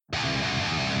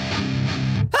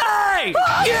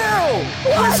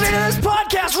listening to this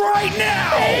podcast right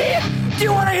now. Do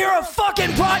you want to hear a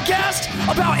fucking podcast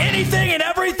about anything and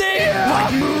everything?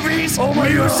 Like movies,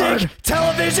 music,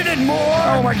 television, and more?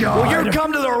 Oh my God. Well, you've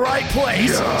come to the right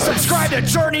place. Subscribe to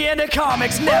Journey into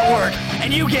Comics Network,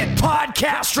 and you get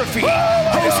Podcastrophe,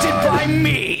 hosted by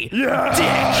me,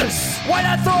 Dick. Why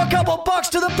not throw a couple bucks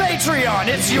to the Patreon?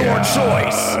 It's your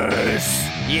choice.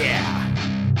 Yeah.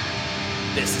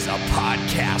 This is a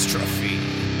Podcastrophe.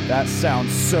 That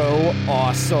sounds so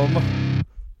awesome.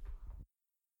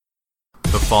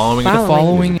 The following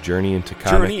Following. is a Journey into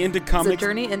Comics. Journey into It's a Comics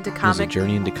journey into Is a comics.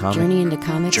 Journey into Comics. Journey into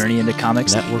comics. Journey into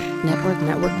Comics Network.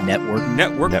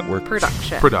 Network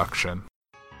Production. Production.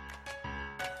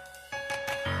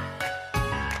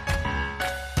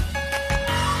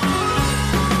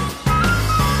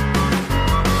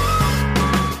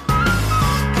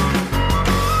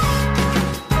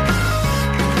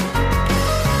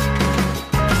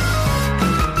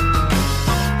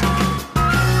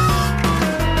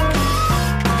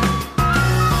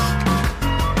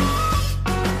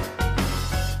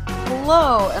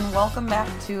 Hello and welcome back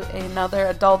to another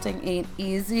Adulting Ain't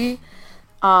Easy.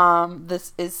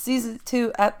 This is season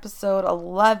 2, episode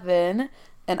 11,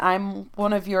 and I'm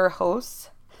one of your hosts,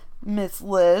 Miss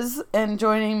Liz. And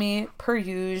joining me, per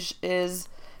usual, is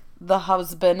the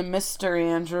husband, Mr.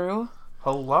 Andrew.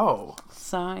 Hello.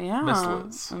 So yeah,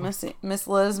 Miss Liz. Miss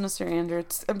Liz, Mr. Andrew.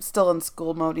 I'm still in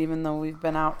school mode, even though we've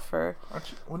been out for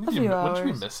Wouldn't a you few be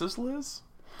hours. Mrs. Liz?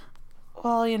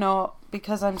 Well, you know,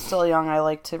 because I'm still young, I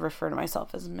like to refer to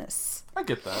myself as Miss. I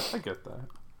get that.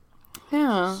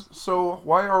 Yeah. So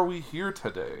why are we here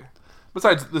today?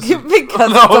 Besides this,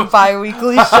 Because it's a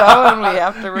bi-weekly show and we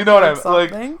have to record you know what I'm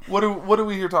something. like. What are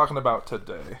we here talking about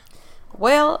today?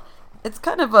 Well, it's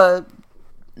kind of I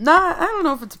don't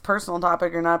know if it's a personal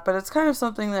topic or not, but it's kind of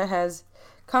something that has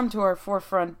come to our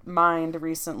forefront mind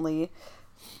recently.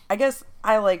 I guess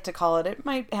I like to call it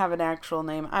might have an actual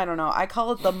name. I don't know. I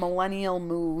call it the millennial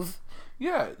move.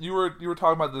 Yeah, you were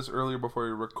talking about this earlier before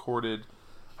we recorded,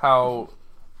 how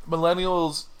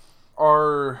millennials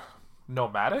are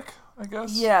nomadic, I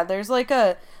guess. Yeah, there's like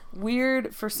a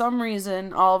weird, for some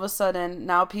reason, all of a sudden,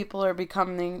 now people are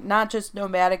becoming not just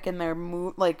nomadic in their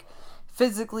like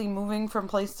physically moving from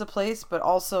place to place, but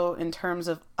also in terms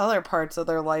of other parts of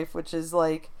their life, which is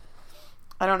like,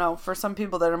 I don't know, for some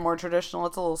people that are more traditional,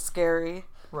 it's a little scary.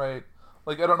 Right.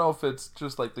 Like, I don't know if it's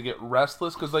just, like, they get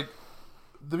restless, because, like,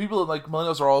 the people, like,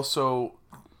 millennials are also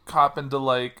copping to,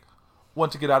 like,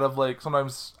 want to get out of, like,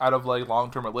 sometimes out of, like,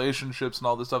 long-term relationships and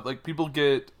all this stuff. Like, people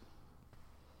get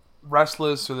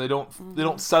restless, or they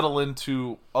don't settle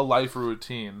into a life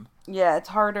routine. Yeah, it's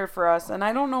harder for us, and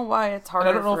I don't know why it's harder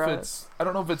And I don't know for if us. it's I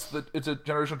don't know if it's a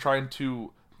generation trying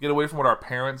to get away from what our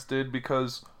parents did,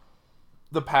 because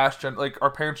the past our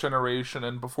parents' generation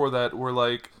and before that were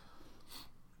like,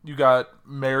 you got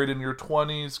married in your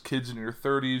 20s, kids in your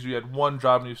 30s, you had one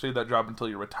job and you stayed that job until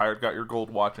you retired, got your gold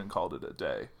watch and called it a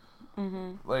day.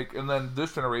 Mm-hmm. Like, and then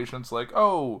this generation's like,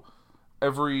 oh,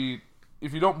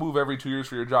 if you don't move every 2 years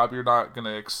for your job, you're not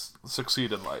gonna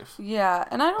succeed in life. Yeah,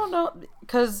 and I don't know,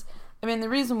 because, I mean, the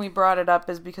reason we brought it up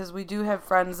is because we do have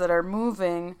friends that are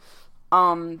moving.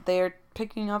 They're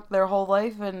picking up their whole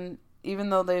life, and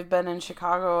even though they've been in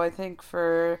Chicago, I think,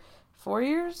 for 4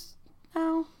 years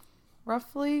now,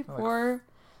 roughly, Like 4.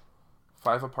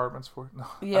 5 apartments for no, I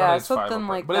don't Yeah, think it's 5 something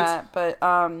like apartments,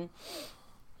 that.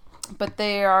 But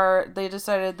they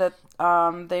decided that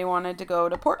they wanted to go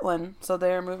to Portland, so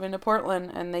they're moving to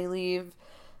Portland, and they leave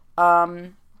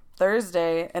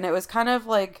Thursday, and it was kind of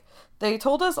like they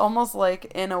told us almost like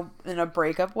in a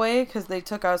breakup way, because they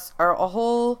took us a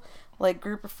whole like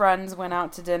group of friends went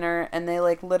out to dinner, and they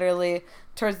like literally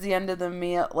towards the end of the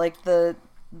meal, like the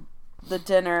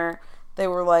dinner, they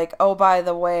were like, oh, by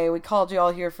the way, we called you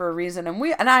all here for a reason,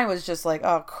 and I was just like,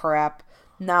 oh crap,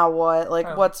 now what,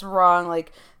 like what's wrong,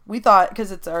 like we thought,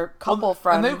 because it's our couple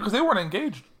friend, and because they weren't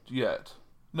engaged yet.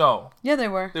 No, yeah, they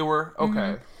were.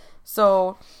 Okay.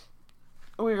 So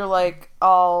we were like,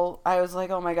 I was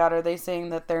like, oh my god, are they saying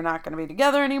that they're not going to be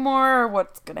together anymore? Or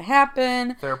what's going to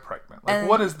happen? They're pregnant. Like, And-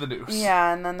 what is the news?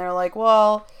 Yeah, and then they're like,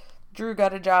 well, Drew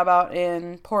got a job out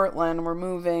in Portland. We're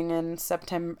moving in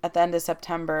September, at the end of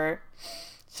September.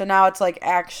 So now it's like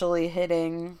actually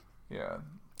hitting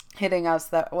us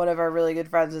that one of our really good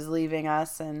friends is leaving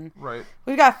us, and Right.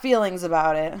 we've got feelings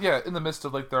about it. Yeah, in the midst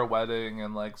of like their wedding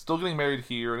and like still getting married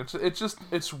here, and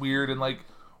it's weird, and like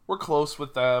we're close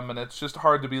with them, and it's just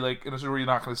hard to be like in a situation where you're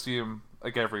not going to see them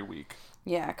like every week.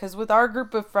 Yeah, because with our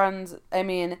group of friends, I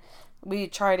mean, we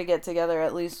try to get together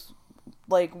at least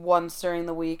like once during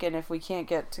the week, and if we can't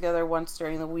get together once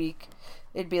during the week,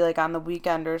 it'd be like on the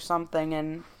weekend or something,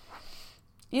 and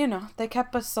you know, they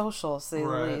kept us social, to say the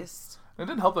Right. least. And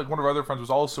it didn't help, like, one of our other friends was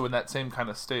also in that same kind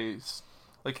of state.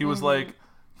 Like, he was, like,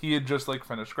 he had just, like,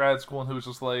 finished grad school, and he was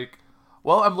just, like,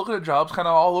 well, I'm looking at jobs kind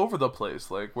of all over the place.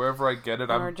 Like, wherever I get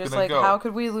it, I'm Or just gonna like, go. how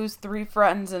could we lose 3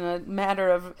 friends in a matter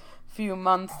of few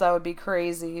months? That would be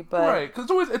crazy. But Right,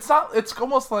 because it's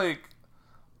almost like,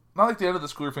 not like the end of the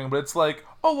school year thing, but it's like,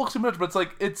 oh, look, too much, but it's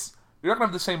like, you're not gonna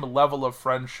have the same level of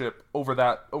friendship over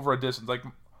a distance. Like,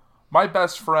 my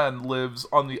best friend lives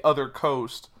on the other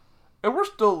coast, and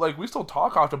we still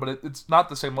talk often, but it's not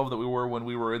the same level that we were when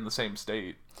we were in the same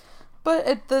state. But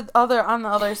on the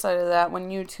other side of that,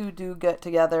 when you two do get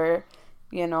together,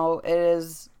 you know, it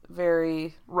is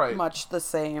very Right. much the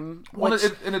same. Well, Which,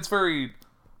 and it's very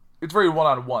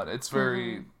one-on-one. It's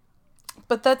very...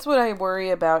 but that's what I worry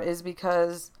about, is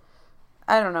because,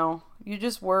 I don't know, you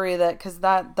just worry that, because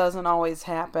that doesn't always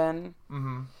happen.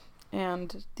 Mm-hmm.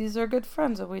 And these are good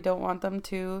friends, and we don't want them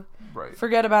to Right.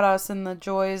 forget about us in the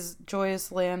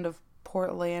joyous land of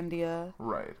Portlandia.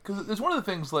 Right. Because it's one of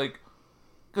the things, like...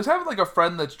 Because having, like, a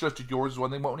friend that's just yours is one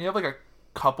thing, but when you have, like, a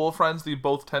couple of friends that you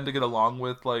both tend to get along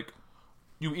with, like,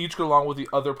 you each get along with the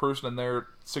other person and their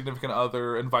significant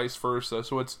other, and vice versa.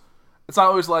 So it's not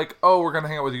always like, oh, we're gonna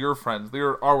hang out with your friends.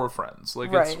 They're our friends.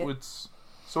 Like, Right. it's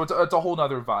a whole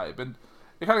nother vibe. And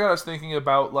it kind of got us thinking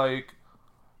about, like...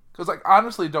 Because, like,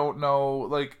 honestly don't know,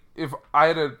 like, if I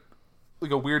had a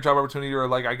weird job opportunity, or,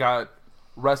 like, I got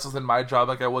restless in my job,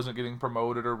 like I wasn't getting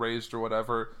promoted or raised or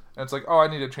whatever, and it's like, oh, I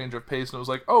need a change of pace, and it was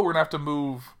like, oh, we're gonna have to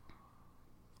move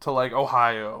to, like,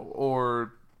 Ohio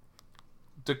or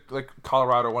to, like,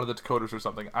 Colorado or one of the Dakotas or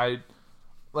something. I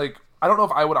don't know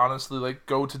if I would honestly, like,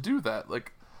 go to do that.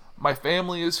 Like, my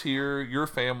family is here, your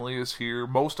family is here,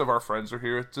 most of our friends are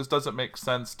here. It just doesn't make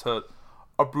sense to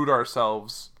uproot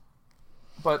ourselves.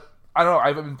 But I don't know, I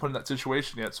haven't been put in that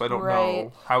situation yet, so I don't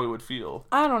know how it would feel.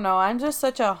 I don't know. I'm just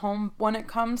such a when it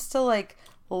comes to, like,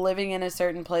 living in a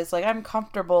certain place. Like, I'm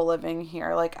comfortable living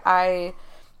here. Like, I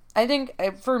think,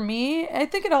 for me, I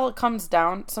think it all comes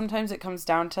down, sometimes it comes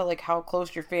down to, like, how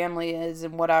close your family is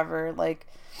and whatever. Like,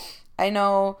 I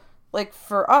know, like,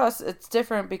 for us, it's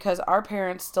different because our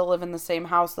parents still live in the same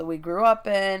house that we grew up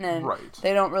in, and Right.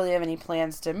 they don't really have any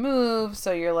plans to move.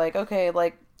 So you're like, okay,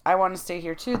 like, I want to stay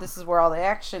here too. This is where all the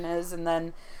action is. And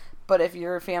then, but if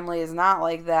your family is not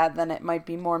like that, then it might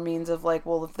be more means of, like,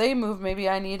 well, if they move, maybe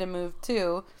I need to move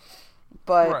too.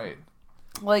 But Right.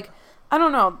 like, I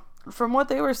don't know. From what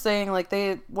they were saying, like,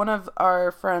 one of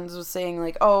our friends was saying,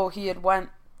 like, oh, he had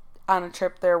went on a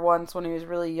trip there once when he was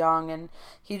really young, and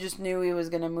he just knew he was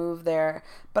going to move there.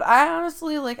 But I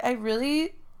honestly, like, I've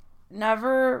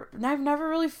never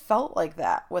really felt like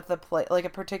that with like a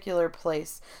particular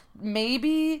place.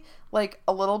 Maybe, like,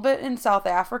 a little bit in South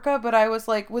Africa, but I was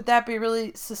like, would that be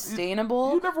really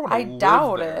sustainable? You never want to I live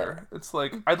doubt there. it. It's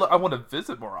like, I want to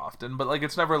visit more often, but, like,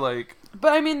 it's never like...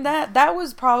 But I mean, that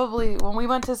was probably, when we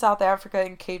went to South Africa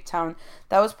in Cape Town,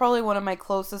 that was probably one of my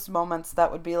closest moments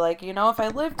that would be like, you know, if I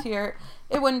lived here,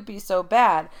 it wouldn't be so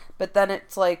bad. But then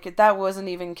it's like, that wasn't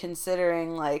even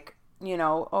considering, like, you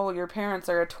know, oh, your parents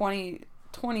are a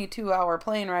 22-hour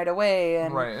plane ride away.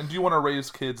 And Right, and do you want to raise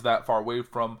kids that far away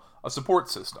from a support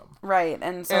system? right,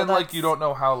 and so And, like, you don't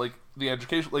know how, like, the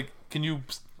education... Like, can you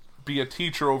be a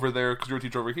teacher over there because you're a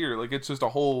teacher over here? Like, it's just a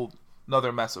whole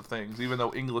another mess of things, even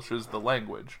though English is the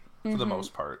language for the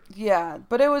most part. Yeah,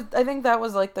 but I think that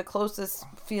was, like, the closest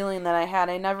feeling that I had.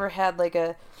 I never had, like,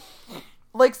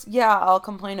 yeah, I'll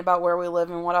complain about where we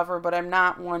live and whatever, but I'm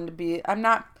not one to be...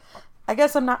 I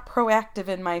guess I'm not proactive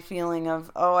in my feeling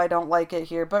of, oh, I don't like it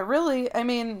here. But really, I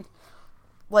mean,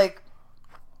 like,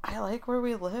 I like where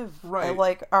we live. Right. I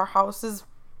like, our house is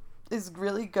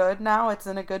really good now. It's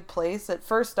in a good place. At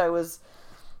first I was,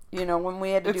 you know, when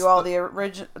we had to do all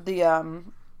the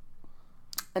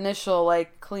initial,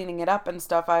 like, cleaning it up and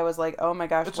stuff, I was like, oh my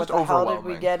gosh, It's what just the hell did we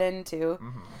overwhelming. get into?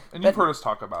 And you've heard us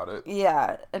talk about it.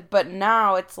 Yeah, but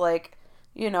now it's like,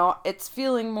 you know, it's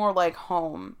feeling more like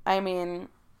home. I mean,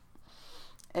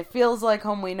 it feels like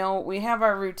home. We know we have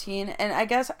our routine, and I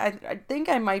guess I think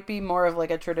I might be more of,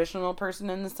 like, a traditional person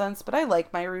in the sense, but I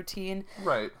like my routine.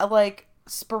 Right. I like,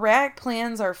 sporadic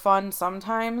plans are fun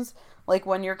sometimes, like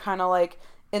when you're kind of, like,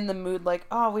 in the mood, like,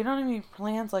 oh, we don't have any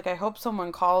plans, like, I hope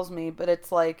someone calls me, but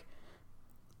it's like,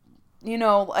 you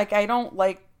know, like, I don't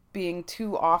like being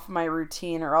too off my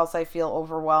routine, or else I feel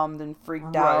overwhelmed and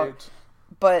freaked out. Right.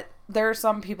 But there are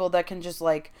some people that can just,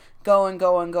 like, go and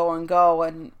go and go and go,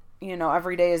 and, you know,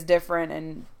 every day is different,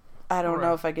 and I don't know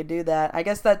Right. if I could do that. I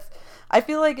guess I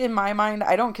feel like in my mind,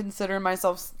 I don't consider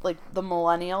myself, like, the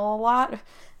millennial a lot.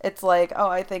 It's like, oh,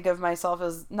 I think of myself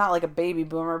as not like a baby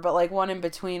boomer, but like one in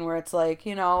between where it's like,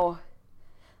 you know,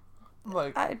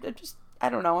 Like, I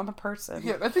don't know. I'm a person.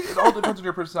 yeah, I think it all depends on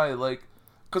your personality. Like,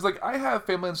 because like I have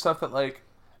family and stuff that like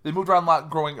they moved around a lot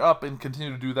growing up and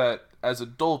continue to do that as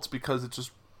adults because it's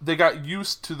just they got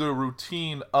used to the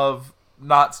routine of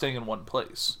not staying in one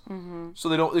place. Mm-hmm. So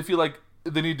they feel like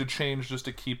they need to change just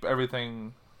to keep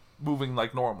everything moving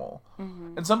like normal.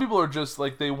 Mm-hmm. And some people are just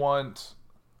like they want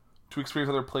to experience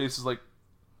other places. Like,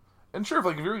 and sure,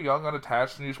 if you're young,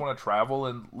 unattached, and you just want to travel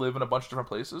and live in a bunch of different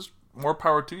places, more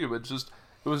power to you. But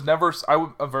it was never.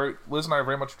 Liz and I are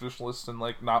very much traditionalists and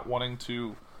like not wanting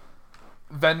to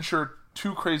venture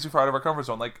too crazy far out of our comfort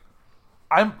zone. Like,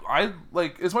 I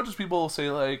like as much as people say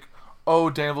like, oh,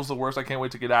 Danville's the worst, I can't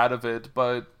wait to get out of it.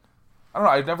 But I don't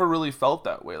know. I've never really felt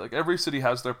that way. Like every city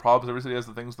has their problems. Every city has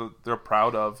the things that they're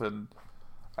proud of, and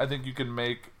I think you can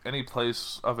make any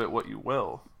place of it what you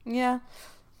will. Yeah.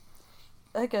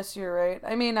 I guess you're right.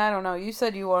 I mean, I don't know. You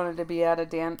said you wanted to be out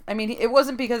of I mean, it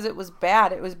wasn't because it was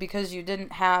bad. It was because you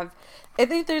didn't have... I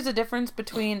think there's a difference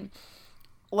between,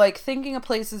 like, thinking a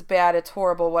place is bad, it's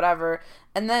horrible, whatever,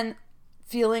 and then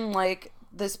feeling like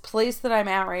this place that I'm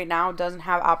at right now doesn't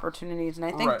have opportunities. And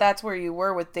I think that's where you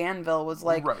were with Danville, was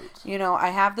like, you know, I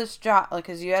have this job, like,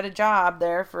 because you had a job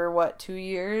there for, 2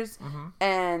 years? Mm-hmm.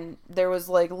 And there was,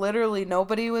 like, literally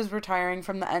nobody was retiring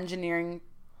from the engineering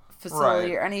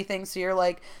facility or anything, so you're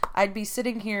like, I'd be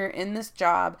sitting here in this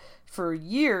job for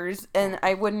years and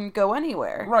I wouldn't go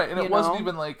anywhere, and it wasn't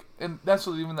even like, and that's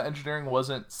what, even the engineering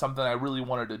wasn't something I really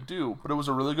wanted to do, but it was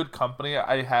a really good company.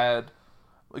 I had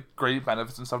like great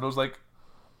benefits and stuff. It was like,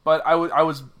 but I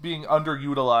was being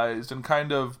underutilized and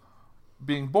kind of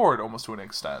being bored almost to an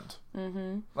extent.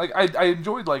 Mm-hmm. Like I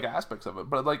enjoyed like aspects of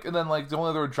it, but like, and then like the only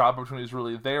other job opportunities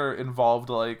really there involved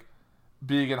like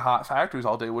being in hot factories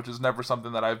all day, which is never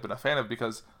something that I've been a fan of,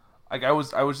 because like I was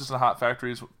just in hot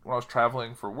factories when I was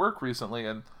traveling for work recently,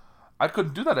 and I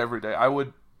couldn't do that every day. I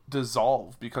would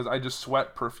dissolve because I just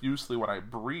sweat profusely when I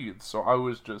breathe, so I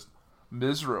was just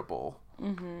miserable.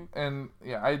 Mm-hmm. And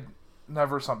yeah,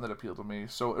 never something that appealed to me.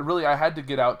 So it really, I had to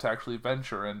get out to actually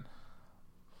venture, and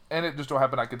it just so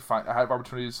happened I have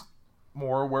opportunities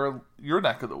more where your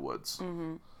neck of the woods.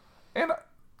 Mm-hmm. And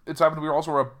it's happened we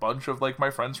also were a bunch of like my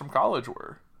friends from college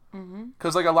were,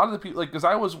 because like a lot of the people, like, because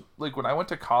I was like, when I went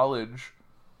to college,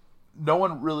 no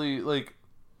one really, like,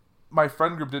 my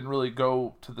friend group didn't really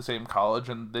go to the same college,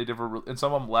 and they never and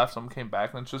some of them left, some came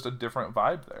back, and it's just a different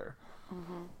vibe there.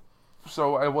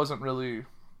 So I wasn't really,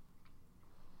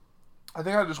 I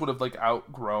think I just would have like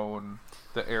outgrown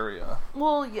the area.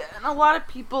 Well, yeah, and a lot of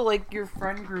people, like your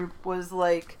friend group, was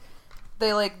like,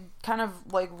 they like kind of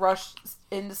like rushed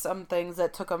into some things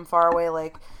that took them far away.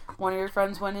 Like one of your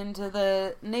friends went into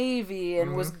the Navy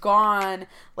and was gone.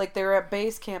 Like they were at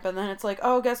base camp, and then it's like,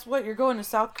 oh, guess what? You're going to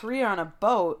South Korea on a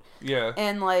boat. Yeah.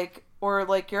 And like, or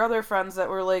like your other friends that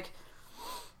were like,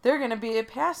 they're going to be a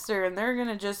pastor, and they're going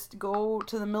to just go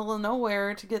to the middle of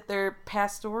nowhere to get their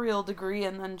pastoral degree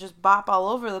and then just bop all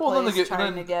over the place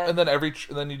and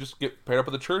then you just get paired up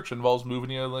with the church. It involves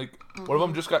moving you. Like, one of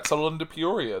them just got settled into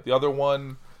Peoria. The other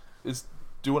one is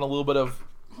doing a little bit of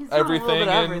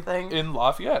everything in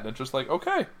Lafayette. And it's just like,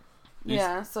 okay.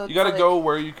 So you got to go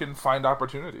where you can find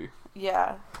opportunity.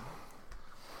 Yeah.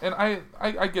 And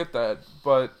I get that,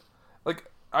 but like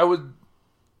I would,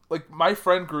 like my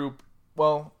friend group,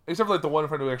 well, except for like the one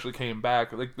friend who actually came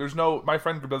back, like my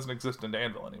friend group doesn't exist in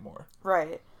Danville anymore.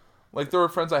 Right. Like there were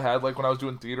friends I had like when I was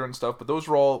doing theater and stuff, but those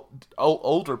were all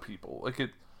older people. Like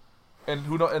and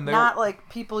who know, and they not like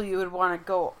people you would want to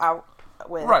go out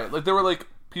with. Right. Like they were like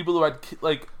people who had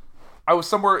like, I was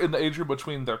somewhere in the age group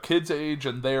between their kids' age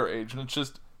and their age, and it's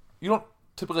just, you don't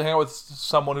typically hang out with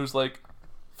someone who's like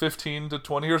 15 to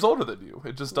 20 years older than you.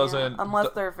 It just doesn't, unless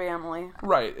they're family.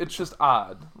 Right. It's just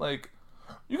odd. Like,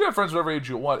 you can have friends whatever age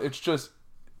you want. It's just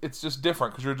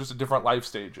different because you're just at different life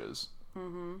stages.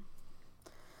 Mm-hmm.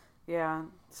 Yeah.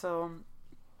 So,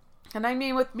 and I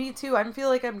mean, with me too, I feel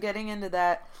like I'm getting into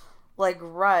that like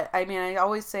rut. I mean, I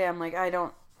always say I'm like,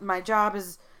 my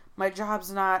job's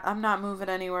not, I'm not moving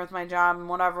anywhere with my job and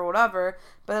whatever.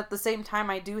 But at the same time,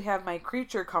 I do have my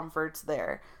creature comforts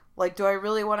there. Like, do I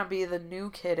really want to be the new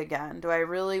kid again? Do I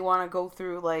really want to go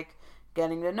through like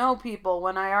getting to know people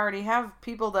when I already have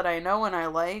people that I know and I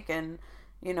like, and,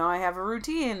 you know, I have a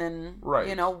routine and,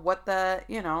 you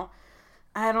know,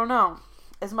 I don't know.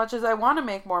 As much as I want to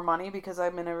make more money because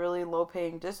I'm in a really low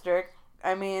paying district,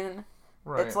 I mean,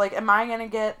 it's like, am I going to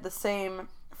get the same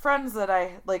friends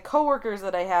that like coworkers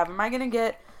that I have? Am I going to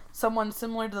get someone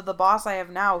similar to the boss I have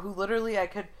now, who literally I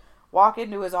could walk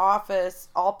into his office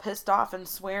all pissed off and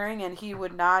swearing and he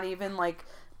would not even like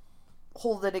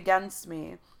hold it against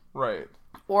me? Right.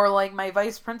 Or like my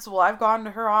vice principal, I've gone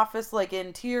to her office like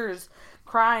in tears,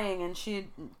 crying, and she,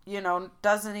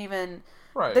 doesn't even.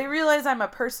 Right. They realize I'm a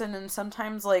person, and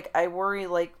sometimes like I worry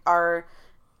like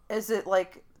is it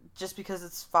like just because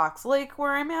it's Fox Lake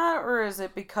where I'm at, or is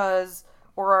it because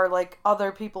or are like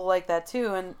other people like that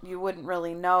too, and you wouldn't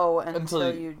really know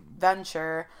until you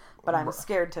venture. But I'm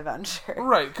scared to venture.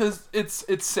 Right, because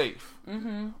it's safe.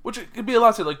 Mm-hmm. Which it could be a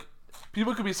lot to like.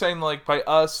 People could be saying like by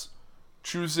us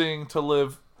choosing to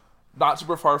live not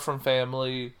super far from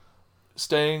family,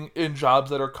 staying in jobs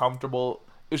that are comfortable,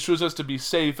 it chooses us to be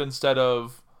safe instead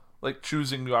of like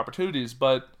choosing new opportunities.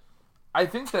 But I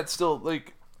think that's still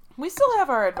like we still have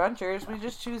our adventures. We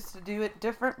just choose to do it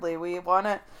differently. We want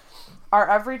to. Our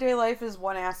everyday life is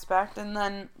one aspect, and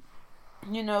then.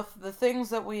 The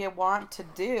things that we want to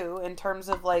do in terms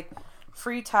of like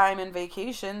free time and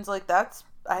vacations, like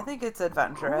I think it's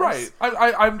adventurous. Right.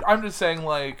 I'm just saying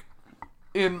like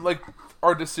in like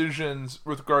our decisions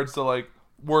with regards to like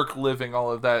work, living, all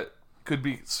of that could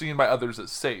be seen by others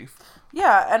as safe.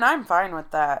 Yeah, and I'm fine with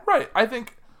that. Right. I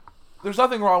think there's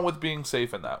nothing wrong with being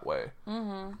safe in that way.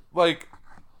 Mm-hmm. Like.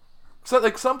 So,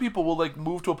 like, some people will, like,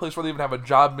 move to a place where they even have a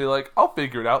job and be like, I'll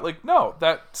figure it out. Like, no,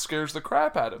 that scares the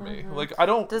crap out of me. Mm-hmm. Like, I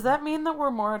don't... Does that mean that we're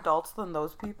more adults than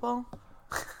those people?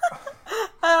 I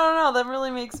don't know. That really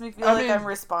makes me feel I'm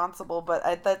responsible,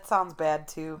 but that sounds bad,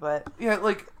 too, but... Yeah,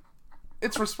 like,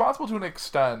 it's responsible to an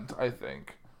extent, I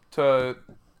think, to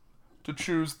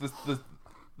choose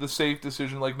the safe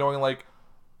decision, like, knowing, like,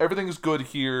 everything's good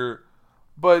here,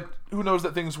 but who knows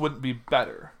that things wouldn't be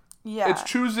better. Yeah. It's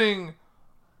choosing...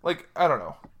 Like, I don't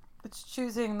know. It's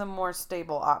choosing the more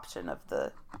stable option of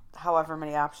the however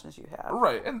many options you have.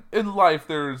 Right. And in life,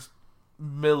 there's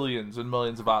millions and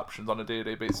millions of options on a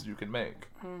day-to-day basis you can make.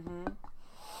 Mm-hmm.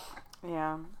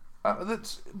 Yeah.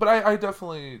 But I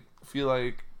definitely feel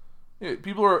like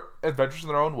people are adventurous in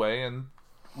their own way, and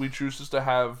we choose just to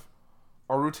have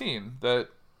a routine that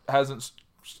hasn't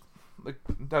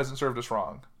served us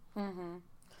wrong. Mm-hmm.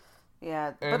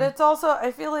 Yeah. But it's also,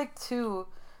 I feel like, too...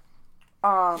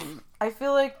 I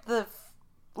feel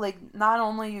like not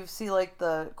only you see like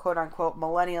the quote unquote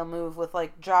millennial move with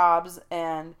like jobs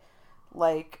and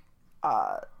like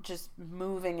just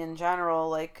moving in general,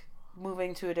 like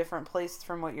moving to a different place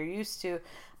from what you're used to,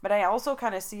 but I also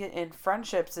kind of see it in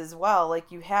friendships as well.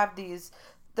 Like you have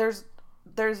there's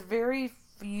very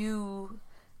few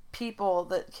people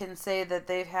that can say that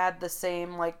they've had the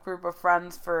same like group of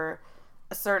friends for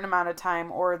a certain amount of time,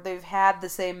 or they've had the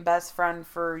same best friend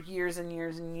for years and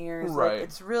years and years. Right. Like,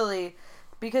 it's really,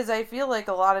 because I feel like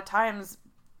a lot of times,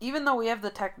 even though we have the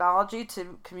technology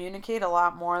to communicate a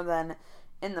lot more than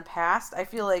in the past, I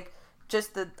feel like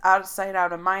just the out of sight,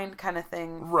 out of mind kind of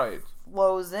thing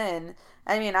flows in.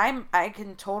 I mean, I'm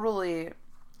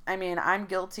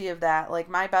guilty of that. Like,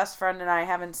 my best friend and I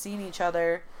haven't seen each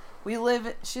other.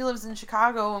 She lives in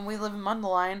Chicago and we live in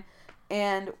Mundelein.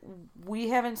 And we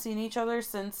haven't seen each other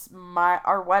since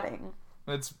our wedding.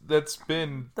 That's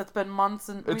been months,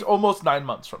 and it's almost 9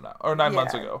 months from now, or 9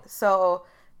 months ago. So,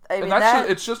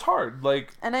 it's just hard.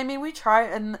 Like, and I mean, we try,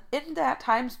 and in that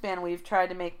time span, we've tried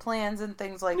to make plans and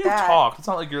things like that. You've talked. It's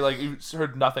not like you've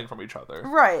heard nothing from each other,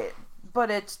 right?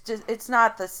 But it's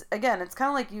not this. Again, it's kind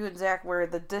of like you and Zach, where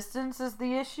the distance is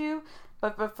the issue.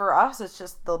 But for us, it's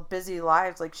just the busy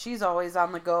lives. Like, she's always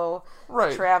on the go,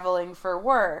 traveling for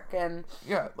work. And,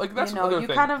 like, that's another thing.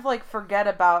 You kind of, like, forget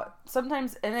about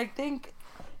sometimes, and I think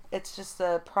it's just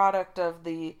a product of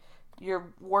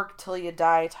your work till you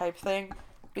die type thing.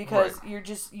 Because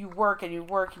you work and you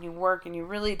work and you work and you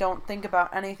really don't think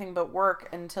about anything but work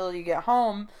until you get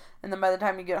home. And then by the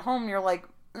time you get home, you're like,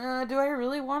 do I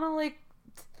really want to, like,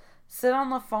 sit on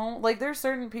the phone? Like, there's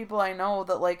certain people I know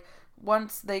that, like,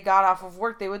 once they got off of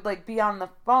work, they would, like, be on the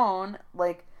phone.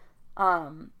 Like,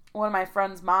 one of my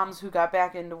friend's moms who got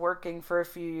back into working for a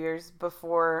few years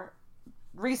before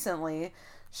recently,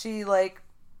 she would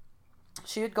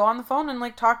go on the phone and,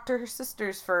 like, talk to her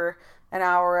sisters for an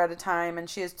hour at a time. And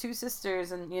she has 2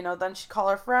 sisters, and, then she'd call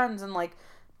her friends. And, like,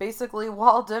 basically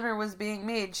while dinner was being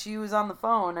made, she was on the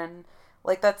phone. And,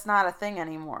 like, that's not a thing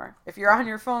anymore. If you're on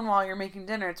your phone while you're making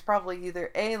dinner, it's probably either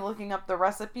A, looking up the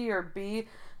recipe, or B,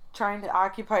 trying to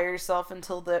occupy yourself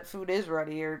until the food is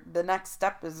ready or the next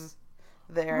step is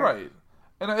there. Right.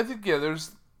 And I think,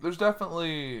 there's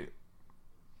definitely,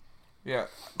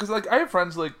 because, like, I have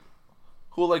friends, like,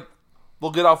 who, like,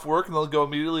 they'll get off work and they'll go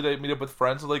immediately to meet up with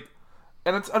friends, like,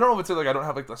 and I don't know if it's, like, I don't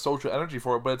have, like, the social energy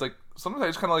for it, but it's, like, sometimes I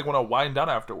just kind of, like, want to wind down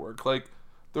after work. Like,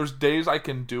 there's days I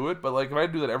can do it, but, like, if I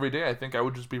do that every day, I think I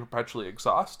would just be perpetually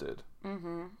exhausted.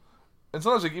 Mm-hmm. And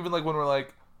sometimes, like, even, like, when we're,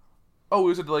 like, oh,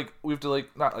 we have to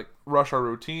like not like rush our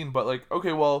routine, but like,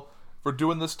 okay, well, if we're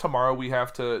doing this tomorrow, I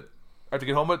have to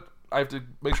get home I have to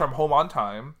make sure I'm home on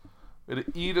time. We have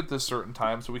to eat at this certain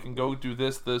time so we can go do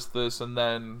this, and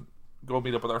then go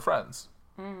meet up with our friends.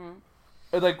 Mm-hmm.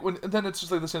 And like and then it's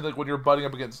just like the same, like when you're butting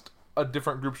up against a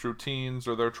different group's routines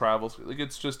or their travels, like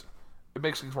it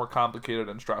makes things more complicated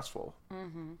and stressful.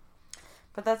 Mm-hmm.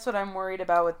 But that's what I'm worried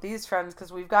about with these friends,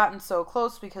 because we've gotten so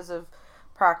close because of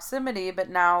proximity, but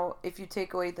now if you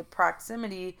take away the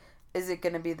proximity, is it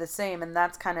going to be the same? And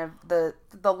that's kind of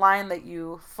the line that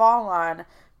you fall on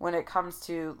when it comes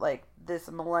to like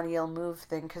this millennial move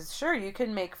thing. Because sure, you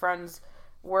can make friends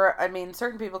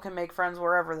certain people can make friends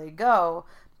wherever they go,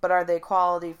 but are they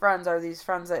quality friends? Are these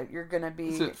friends that you're going to be...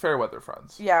 Is it fair weather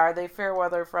friends? Yeah, are they fair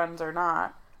weather friends or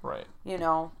not? Right. You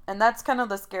know, and that's kind of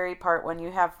the scary part when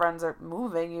you have friends that are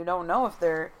moving. You don't know if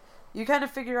they're... You kind of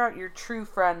figure out your true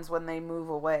friends when they move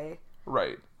away.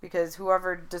 Right. Because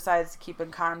whoever decides to keep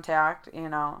in contact, you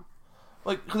know.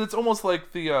 Like, because it's almost like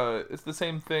it's the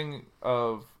same thing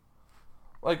of,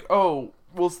 like, oh,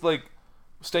 we'll, like,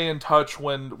 stay in touch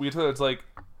when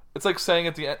it's like saying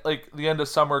at the end of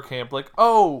summer camp, like,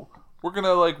 oh, we're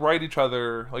gonna, like, write each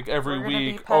other, like, every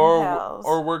week. Or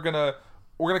I'm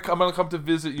gonna come to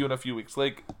visit you in a few weeks.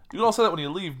 Like, you can all say that when you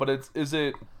leave, but it's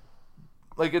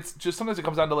just sometimes it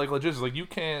comes down to like logistics. Like, you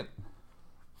can't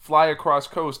fly across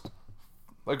coast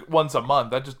like once a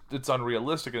month. It's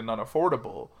unrealistic and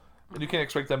unaffordable, and you can't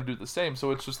expect them to do the same. So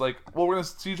it's just like, well, we're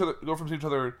gonna go from seeing each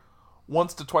other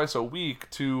once to twice a week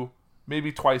to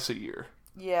maybe twice a year.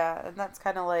 Yeah, and that's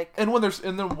kind of like. And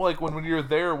then like when you're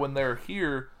there, when they're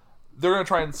here, they're gonna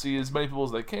try and see as many people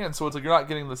as they can. So it's like you're not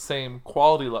getting the same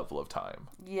quality level of time.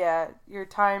 Yeah, your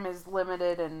time is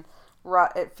limited and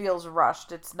it feels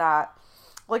rushed. It's not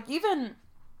like, even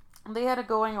they had a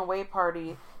going away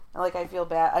party. Like, I feel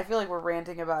bad. I feel like we're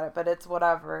ranting about it, but it's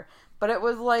whatever. But it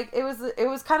was like it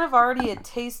was kind of already a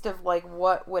taste of like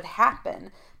what would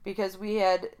happen, because we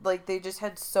had like they just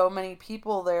had so many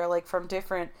people there, like from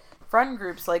different friend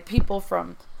groups, like people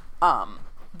from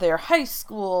their high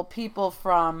school, people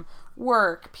from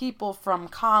work, people from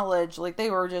college, like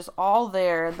they were just all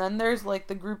there. And then there's like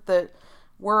the group that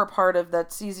we're a part of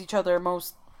that sees each other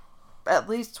at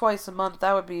least twice a month.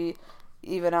 That would be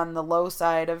even on the low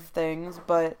side of things,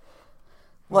 but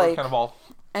like kind of all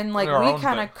and like we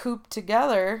kind of cooped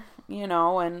together, you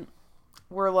know, and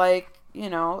we're like, you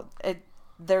know,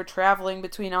 they're traveling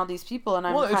between all these people, and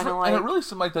I'm kind of like, and it really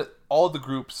seemed like that all the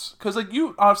groups, because like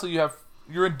you're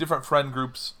in different friend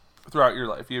groups throughout your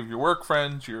life. You have your work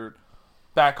friends, your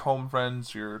back home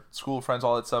friends, your school friends,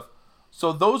 all that stuff.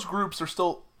 So those groups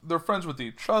they're friends with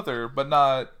each other, but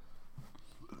no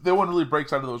one really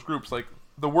breaks out of those groups. Like,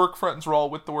 the work friends are all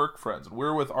with the work friends, and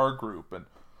we're with our group, and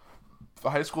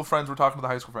the high school friends were talking to the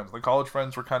high school friends. The college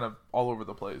friends were kind of all over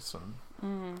the place,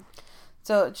 and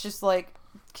so it's just like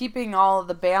keeping all of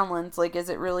the balance. Like, is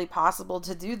it really possible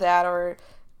to do that, or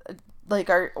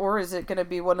is it going to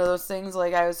be one of those things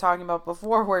like I was talking about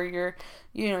before, where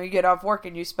you get off work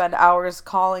and you spend hours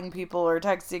calling people or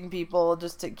texting people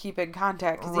just to keep in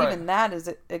contact, because even that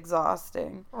is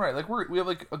exhausting. Right, like we have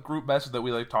like a group message that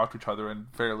we like talk to each other in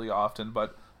fairly often,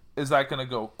 but is that going to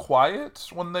go quiet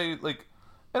when they like?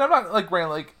 And I'm not like Grant,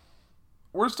 like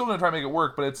we're still going to try to make it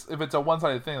work, but if it's a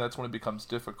one-sided thing, that's when it becomes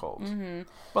difficult. Mm-hmm.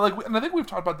 But like, and I think we've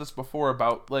talked about this before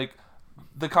about like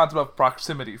the concept of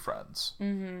proximity friends.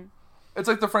 Mm-hmm. It's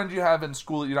like the friends you have in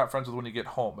school that you're not friends with when you get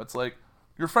home. It's like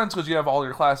you're friends because you have all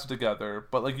your classes together,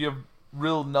 but like you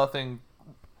have nothing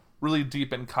really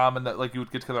deep in common that like you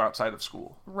would get together outside of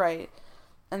school. Right.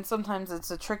 And sometimes it's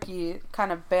a tricky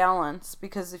kind of balance,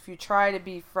 because if you try to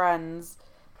be friends,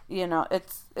 you know,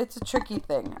 it's a tricky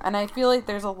thing. And I feel like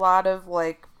there's a lot of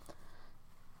like,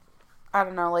 I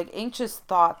don't know, like anxious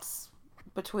thoughts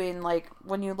between, like,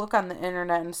 when you look on the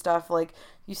internet and stuff, like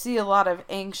you see a lot of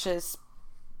anxious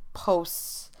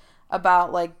posts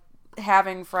about like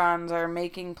having friends or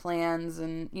making plans,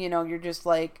 and you know, you're just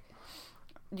like,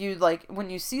 when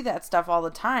you see that stuff all the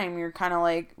time, you're kind of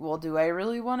like, well, do I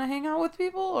really want to hang out with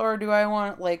people, or do I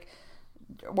want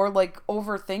or like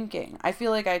overthinking? I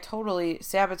feel like I totally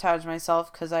sabotage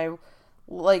myself, because I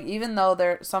like, even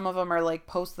though some of them are like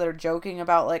posts that are joking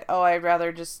about like, oh, I'd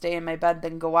rather just stay in my bed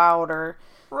than go out, or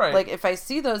right. Like, if I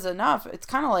see those enough, it's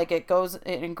kind of like it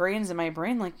ingrains in my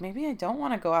brain, like, maybe I don't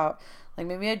want to go out. Like,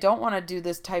 maybe I don't want to do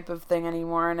this type of thing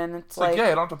anymore. And then it's like, yeah, I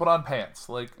don't have to put on pants.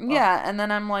 Like, yeah. And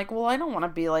then I'm like, well, I don't want to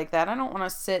be like that. I don't want to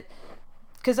sit.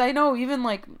 Because I know even,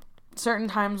 like, certain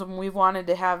times when we've wanted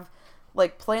to have,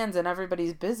 like, plans and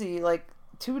everybody's busy, like,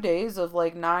 2 days of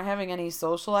like not having any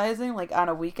socializing like on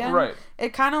a weekend, Right.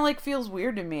 it kind of like feels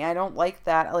weird to me. I don't like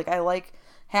that. Like I like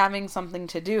having something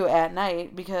to do at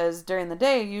night, because during the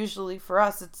day usually for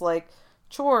us it's like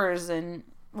chores and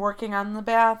working on the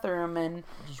bathroom and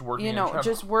Just working you in know, general.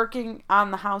 just working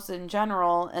on the house in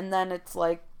general. And then it's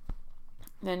like,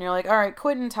 then you're like, all right,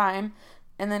 quitting time.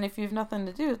 And then if you have nothing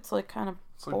to do, it's like kind of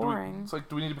It's like, boring. it's like,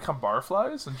 do we need to become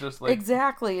barflies and just like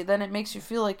Exactly. Then it makes you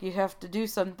feel like you have to do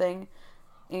something.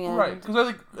 And right?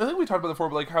 Because I think we talked about before,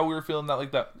 but like how we were feeling that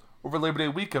like that over Labor Day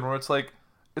weekend, where it's like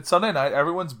it's Sunday night,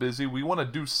 everyone's busy, we want to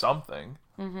do something.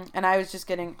 and I was just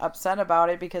getting upset about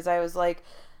it because I was like,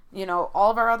 you know,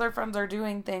 all of our other friends are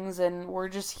doing things and we're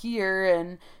just here,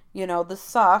 and you know, this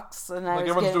sucks. And I Like was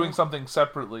everyone's getting, doing something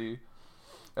separately,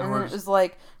 and and we're then it just, was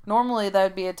like, normally that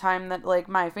would be a time that like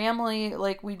my family,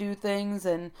 like we do things,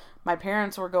 and my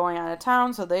parents were going out of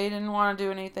town, so they didn't want to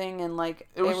do anything, and like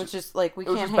it was just like we it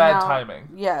was can't just hang bad out. timing.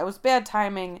 Yeah, it was bad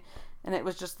timing, and it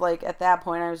was just like at that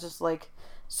point I was just like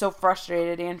so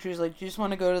frustrated. Andrew's like, "You just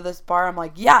want to go to this bar?" I'm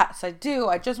like, "Yes, I do.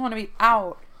 I just want to be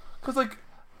out." Because like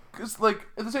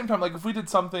at the same time, like if we did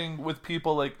something with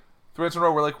people like 3 nights in a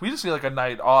row, we're like we just need like a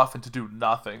night off and to do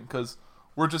nothing because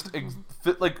we're just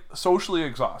like socially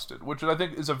exhausted, which I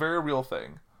think is a very real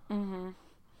thing. Mm-hmm.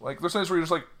 Like there's times where you're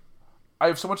just like, I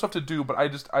have so much stuff to do, but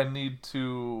I need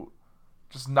to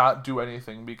just not do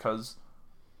anything because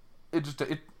it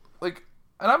like,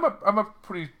 and I'm a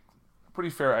pretty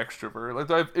fair extrovert.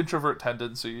 Like I have introvert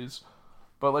tendencies,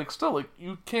 but like still like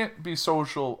you can't be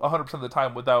social 100% of the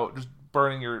time without just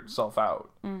burning yourself out.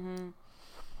 Mm-hmm.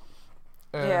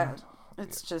 Yeah,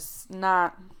 it's just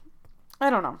not. I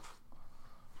don't know.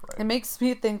 Right. It makes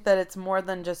me think that it's more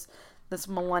than just this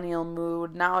millennial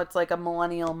mood. Now it's like a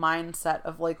millennial mindset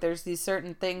of like there's these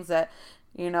certain things that,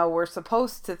 you know, we're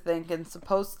supposed to think and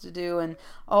supposed to do, and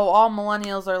oh, all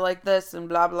millennials are like this and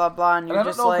blah blah blah, and you're And I don't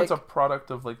just know like, if it's a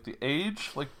product of like the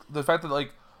age, like the fact that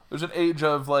like there's an age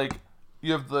of like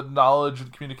you have the knowledge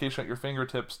and communication at your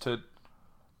fingertips to.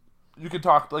 You could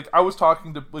talk like I was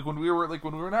talking to like when we were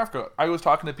in Africa. I was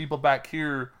talking to people back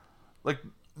here, like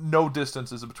no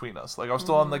distances between us. Like I was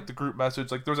still on like the group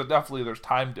message. Like there's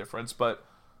time difference, but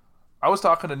I was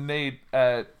talking to Nate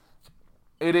at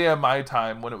 8 a.m. my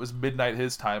time when it was midnight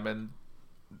his time, and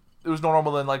it was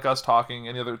normal than like us talking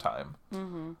any other time.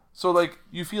 Mm-hmm. So like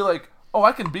you feel like, oh,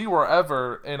 I can be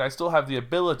wherever, and I still have the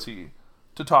ability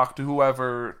to talk to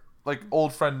whoever, like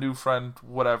old friend, new friend,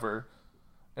 whatever.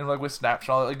 And like with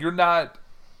Snapchat, like you're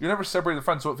never separated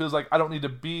friends, so it feels like I don't need to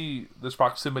be this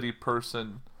proximity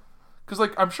person. Because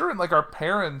like I'm sure in like our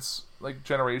parents' like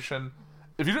generation,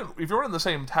 if you weren't in the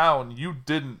same town,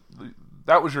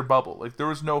 that was your bubble. Like there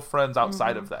was no friends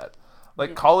outside of that.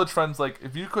 Like college friends, like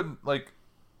if you couldn't like,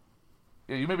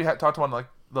 yeah, you maybe had talked to one on like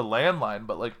the landline,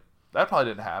 but like that probably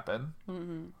didn't happen.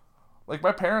 Mm-hmm. Like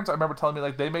my parents, I remember telling me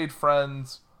like they made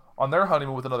friends on their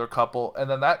honeymoon with another couple, and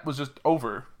then that was just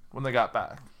over when they got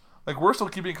back. Like we're still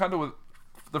keeping kind of with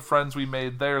the friends we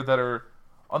made there that are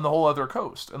on the whole other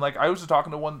coast. And like I was just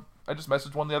talking to one, I just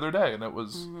messaged one the other day, and it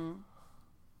was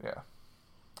yeah.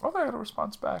 I don't think I got a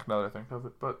response back now that I think of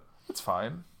it, but it's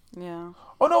fine. yeah.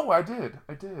 Oh no, I did.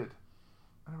 I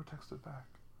never texted back.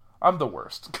 I'm the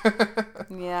worst.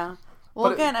 Yeah. Well,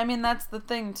 But again, I mean, that's the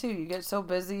thing, too. You get so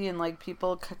busy and, like,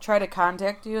 people try to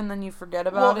contact you and then you forget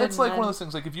about it. Well, it's like one of those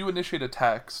things, like, if you initiate a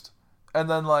text and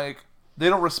then, like, they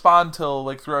don't respond till,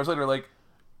 like, 3 hours later, like,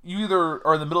 you either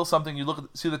are in the middle of something, you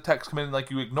see the text come in, like,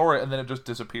 you ignore it, and then it just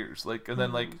disappears. Like, and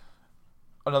then, like,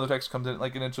 another text comes in,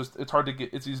 like, and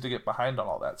it's easy to get behind on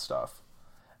all that stuff.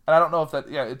 And I don't know if that,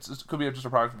 yeah, it could be just a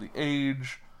product of the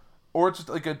age, or it's just,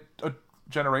 like, a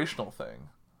generational thing.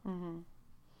 Mm-hmm.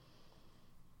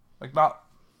 Like, not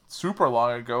super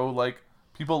long ago, like,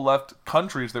 people left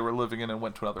countries they were living in and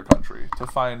went to another country to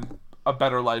find a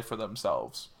better life for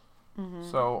themselves. Mm-hmm.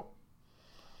 So,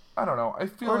 I don't know. I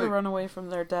feel or like... to run away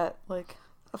from their debt, like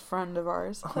a friend of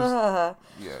ours. Yeah.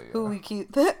 Who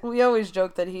we always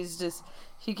joke that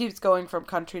he keeps going from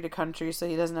country to country so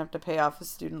he doesn't have to pay off his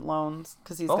student loans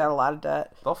because he's got a lot of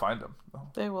debt. They'll find him.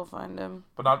 They will find him.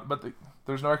 But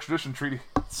there's no extradition treaty,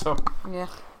 so... Yeah.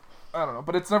 I don't know,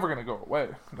 but it's never gonna go away.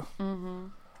 Mm-hmm.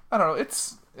 I don't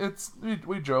know.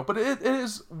 We joke, but it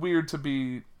is weird to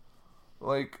be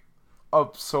like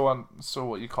so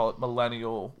what you call it,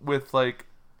 millennial, with like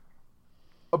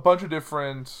a bunch of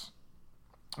different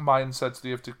mindsets that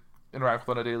you have to interact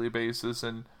with on a daily basis,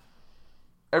 and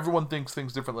everyone thinks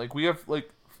things differently. Like we have like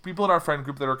people in our friend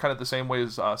group that are kind of the same way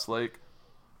as us, like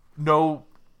no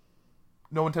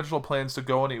intentional plans to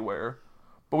go anywhere,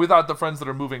 but we thought the friends that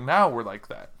are moving now were like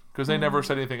that. Because they never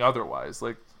said anything otherwise.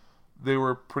 Like, they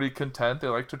were pretty content. They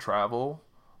like to travel.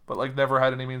 but like never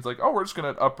had any means like, oh, we're just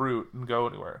gonna uproot and go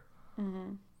anywhere.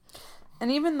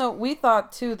 And even though we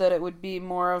thought too that it would be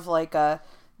more of like a,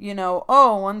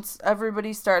 oh, once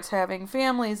everybody starts having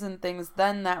families and things,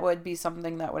 then that would be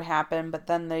something that would happen. But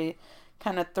then they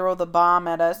kind of throw the bomb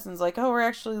at us and it's like, oh, we're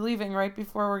actually leaving right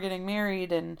before we're getting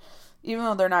married. And even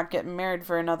though they're not getting married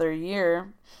for another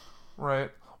year. Right.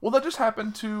 Well, that just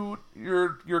happened to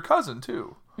your cousin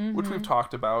too, which we've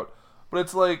talked about. But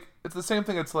it's like, it's the same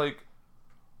thing. It's like,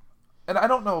 and I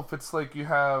don't know if it's like you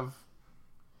have,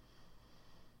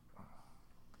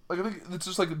 like, I think it's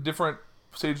just like a different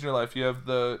stage in your life. You have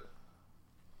the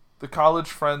college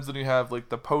friends, then you have like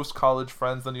the post-college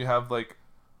friends, then you have like,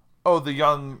 oh, the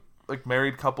young, like,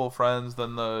 married couple friends,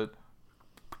 then the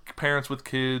parents with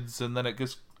kids, and then it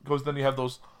goes, then you have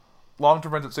those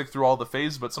long-term friends that stick through all the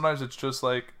phases, but sometimes it's just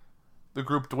like the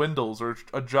group dwindles or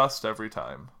adjusts every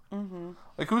time.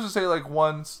 Like, who's to say, like,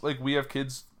 once, like, we have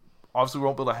kids, obviously we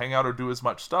won't be able to hang out or do as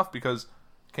much stuff because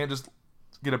you can't just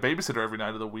get a babysitter every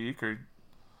night of the week, or you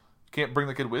can't bring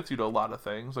the kid with you to a lot of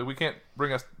things. Like, we can't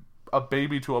bring a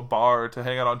baby to a bar to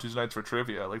hang out on Tuesday nights for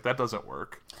trivia. Like, that doesn't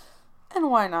work. And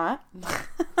why not?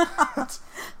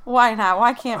 Why not?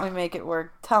 Why can't we make it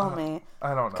work? Tell me. I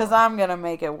don't know. Because I'm going to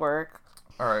make it work.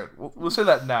 All right. We'll say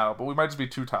that now, but we might just be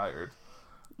too tired.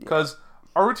 Because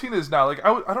our routine is now, like,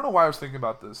 I don't know why I was thinking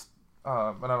about this, and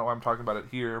I don't know why I'm talking about it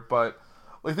here, but,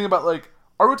 like, think about, like,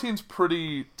 our routine's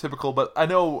pretty typical, but I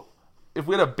know if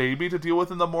we had a baby to deal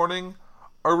with in the morning,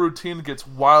 our routine gets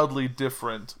wildly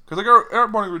different. Because, like, our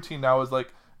morning routine now is,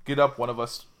 like, get up, one of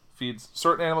us feeds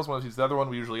certain animals, one of us feeds the other one,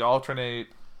 we usually alternate,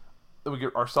 then we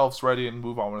get ourselves ready and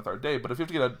move on with our day. But if you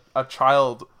have to get a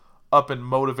child up and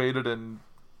motivated and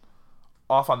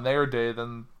off on their day,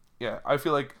 then, yeah, I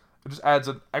feel like it just adds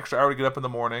an extra hour to get up in the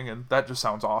morning, and that just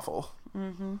sounds awful.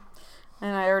 And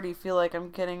I already feel like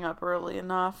I'm getting up early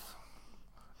enough.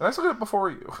 And I still get up before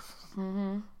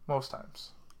you. Most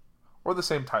times. Or the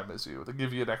same time as you. They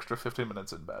give you an extra 15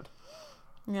 minutes in bed.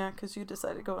 Yeah, because you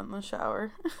decided to go in the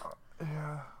shower.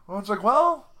 Yeah. Well, it's like,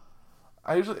 well,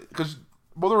 I usually, because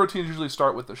both the routines usually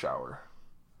start with the shower.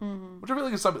 Which I feel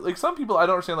like is some people, I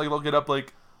don't understand, like, they'll get up,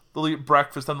 like, they'll eat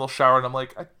breakfast, then they'll shower, and I'm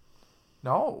like,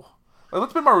 no. Like,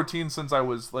 that's been my routine since I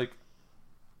was, like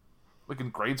in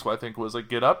grade school, I think, was, like,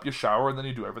 get up, you shower, and then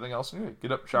you do everything else. And you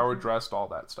get up, shower, dressed, all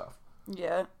that stuff.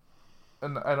 Yeah.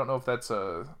 And I don't know if that's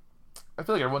I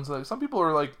feel like everyone's, like, some people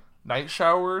are, like, night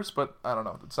showers, but I don't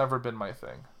know. It's never been my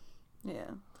thing.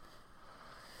 Yeah.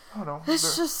 I don't know.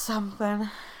 It's just something.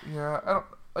 Yeah, I don't,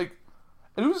 like,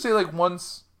 and who's to say, like,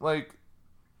 once, like,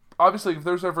 obviously, if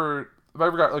I ever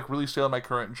got, like, really stale in my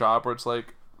current job where it's,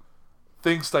 like,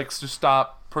 things, like, just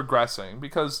stop progressing,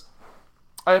 because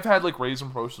I have had, like, raise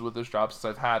and promotions with this job since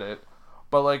I've had it,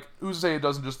 but, like, who's to say it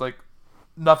doesn't just, like,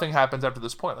 nothing happens after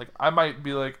this point. Like, I might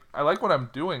be like, I like what I'm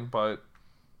doing, but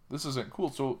this isn't cool,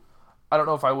 so I don't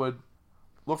know if I would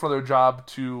look for another job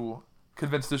to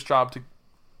convince this job to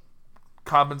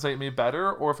compensate me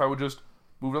better, or if I would just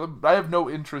move. I have no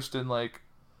interest in, like,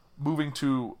 moving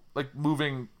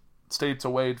states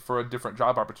away for a different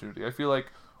job opportunity. I feel like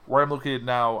where I'm located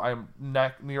now, I'm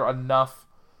near enough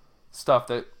stuff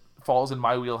that falls in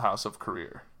my wheelhouse of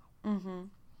career.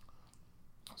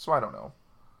 So I don't know.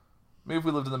 Maybe if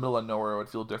we lived in the middle of nowhere, it would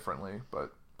feel differently,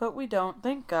 but we don't,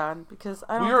 thank God, because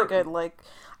I don't think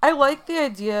I like the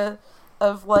idea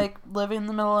of, like, living in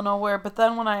the middle of nowhere, but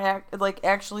then when I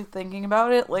actually thinking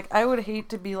about it, like, I would hate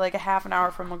to be, like, a half an hour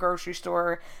from a grocery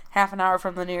store, half an hour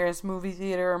from the nearest movie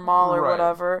theater or mall or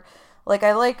whatever. Like,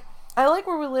 I like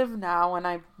where we live now, and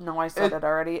I know I said it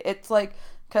already. It's, like,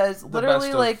 because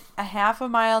literally, like, a half a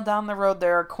mile down the road,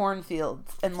 there are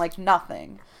cornfields and, like,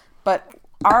 nothing. But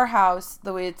our house,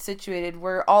 the way it's situated,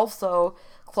 we're also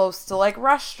close to, like,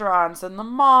 restaurants and the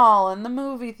mall and the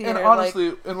movie theater. And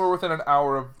honestly, and we're within an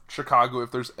hour of Chicago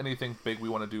if there's anything big we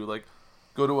want to do, like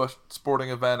go to a sporting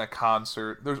event, a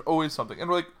concert. There's always something. And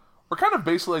we're kind of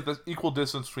basically like this equal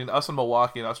distance between us in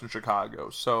Milwaukee and us in Chicago.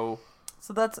 So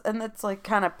that's like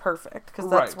kind of perfect, because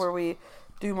that's where we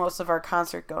do most of our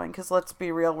concert going, because let's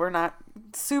be real, we're not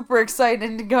super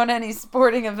excited to go to any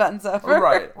sporting events ever.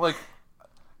 Right. Like,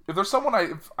 if there's someone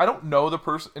if I don't know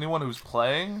anyone who's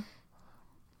playing,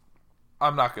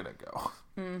 I'm not gonna go.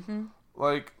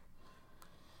 Like,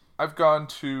 I've gone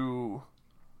to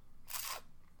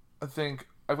a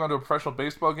professional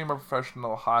baseball game, a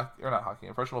professional a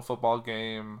professional football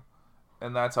game,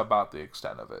 and that's about the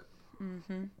extent of it.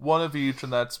 One of each,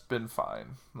 and that's been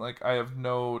fine. Like, I have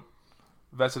no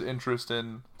vested interest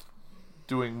in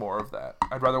doing more of that.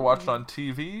 I'd rather watch it on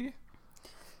TV.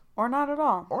 Or not at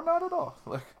all.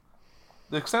 Like,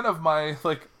 the extent of my,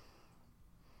 like,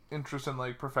 interest in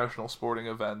like professional sporting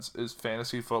events is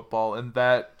fantasy football, and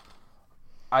that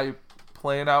I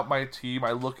plan out my team.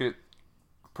 I look at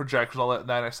projections all that, and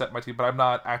then I set my team, but I'm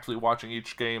not actually watching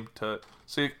each game to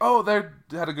see, oh, they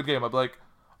had a good game. I'd be like,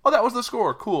 oh, that was the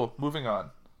score. Cool, moving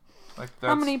on. Like,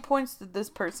 How many points did this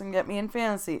person get me in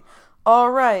fantasy?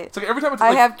 All right. It's like every time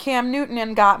I have Cam Newton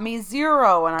and got me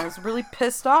 0, and I was really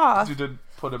pissed off. you didn't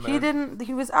put him He in. didn't.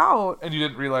 He was out. And you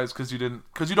didn't realize because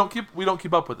we don't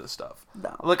keep up with this stuff.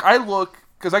 No. Like I look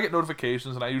because I get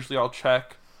notifications, and I'll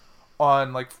check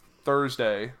on like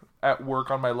Thursday at work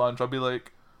on my lunch. I'll be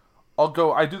like,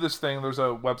 I do this thing. There's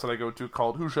a website I go to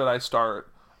called Who Should I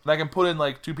Start, and I can put in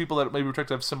like 2 people that maybe project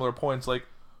to have similar points. Like,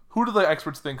 who do the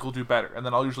experts think will do better? And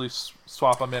then I'll usually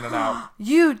swap them in and out.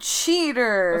 You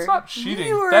cheater! That's not cheating.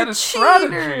 You That is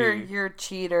strategy. You're a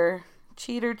cheater.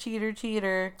 Cheater.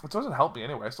 It doesn't help me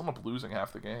anyway. I still end up losing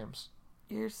half the games.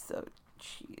 You're so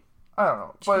cheat. I don't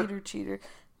know. But,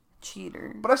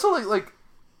 Cheater. But I still like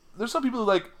there's some people who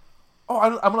like, oh,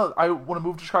 I want to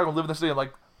move to Chicago and live in the city. I'm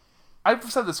like, I've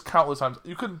said this countless times.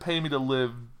 You couldn't pay me to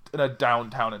live in a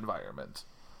downtown environment.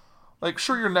 Like,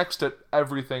 sure, you're next to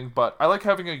everything, but I like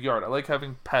having a yard. I like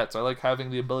having pets. I like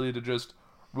having the ability to just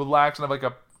relax and have like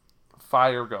a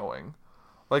fire going.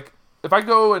 Like, if I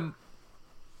go and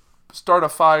start a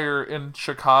fire in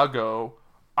Chicago,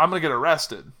 I'm gonna get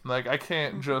arrested. Like, I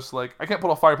can't just I can't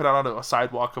put a fire pit out onto a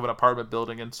sidewalk of an apartment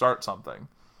building and start something,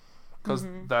 because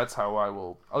that's how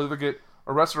I'll either get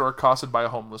arrested or accosted by a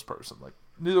homeless person. Like,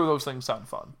 neither of those things sound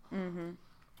fun.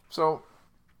 So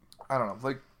I don't know.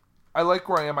 Like, I like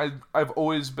where I am. I've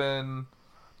always been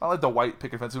not like the white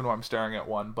picket fence, even though I'm staring at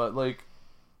one, but like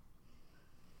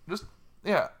just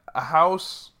a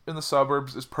house in the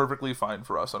suburbs is perfectly fine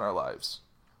for us in our lives.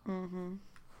 And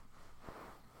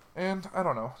I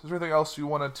don't know. Is there anything else you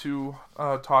wanted to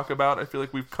talk about? I feel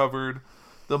like we've covered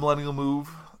the millennial move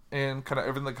and kind of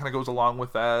everything that kind of goes along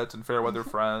with that, and fair weather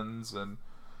friends, and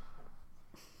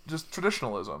just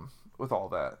traditionalism with all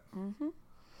that.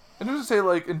 And who's to say,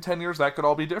 like, in 10 years that could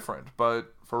all be different,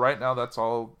 but for right now, that's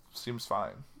all seems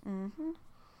fine.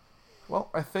 Well,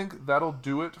 I think that'll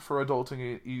do it for Adulting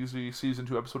Ain't Easy Season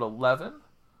 2, Episode 11.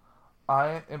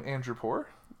 I am Andrew Poor.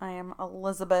 I am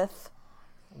Elizabeth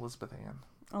Ann.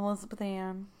 Elizabeth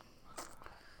Ann.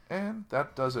 And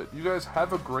that does it. You guys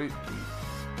have a great week.